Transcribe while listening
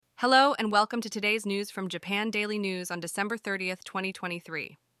Hello and welcome to today's news from Japan Daily News on December 30th,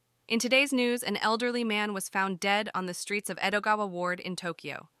 2023. In today's news, an elderly man was found dead on the streets of Edogawa Ward in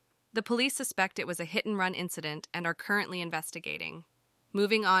Tokyo. The police suspect it was a hit-and-run incident and are currently investigating.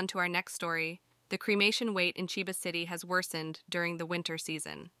 Moving on to our next story, the cremation wait in Chiba City has worsened during the winter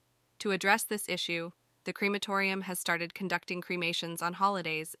season. To address this issue, the crematorium has started conducting cremations on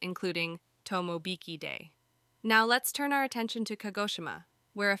holidays, including Tomobiki Day. Now let's turn our attention to Kagoshima,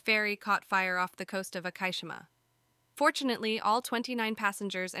 where a ferry caught fire off the coast of Akaishima. Fortunately, all 29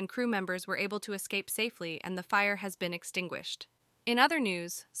 passengers and crew members were able to escape safely and the fire has been extinguished. In other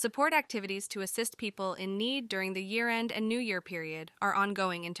news, support activities to assist people in need during the year-end and New Year period are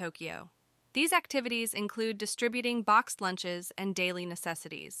ongoing in Tokyo. These activities include distributing boxed lunches and daily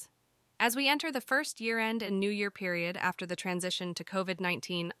necessities. As we enter the first year-end and New Year period after the transition to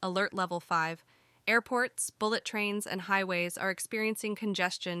COVID-19 Alert Level 5, airports, bullet trains, and highways are experiencing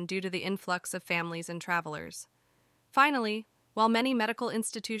congestion due to the influx of families and travelers. Finally, while many medical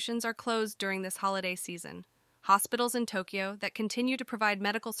institutions are closed during this holiday season, hospitals in Tokyo that continue to provide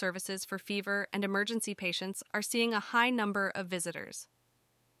medical services for fever and emergency patients are seeing a high number of visitors.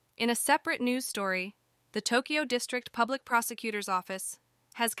 In a separate news story, the Tokyo District Public Prosecutor's Office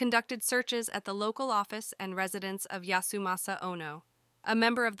has conducted searches at the local office and residence of Yasumasa Ono, a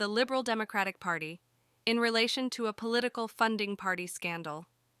member of the Liberal Democratic Party, in relation to a political funding party scandal.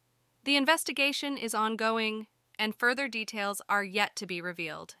 The investigation is ongoing, and further details are yet to be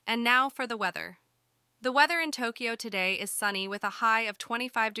revealed. And now for the weather. The weather in Tokyo today is sunny with a high of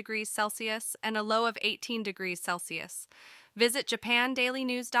 25 degrees Celsius and a low of 18 degrees Celsius. Visit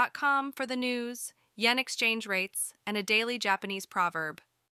JapanDailyNews.com for the news, yen exchange rates, and a daily Japanese proverb.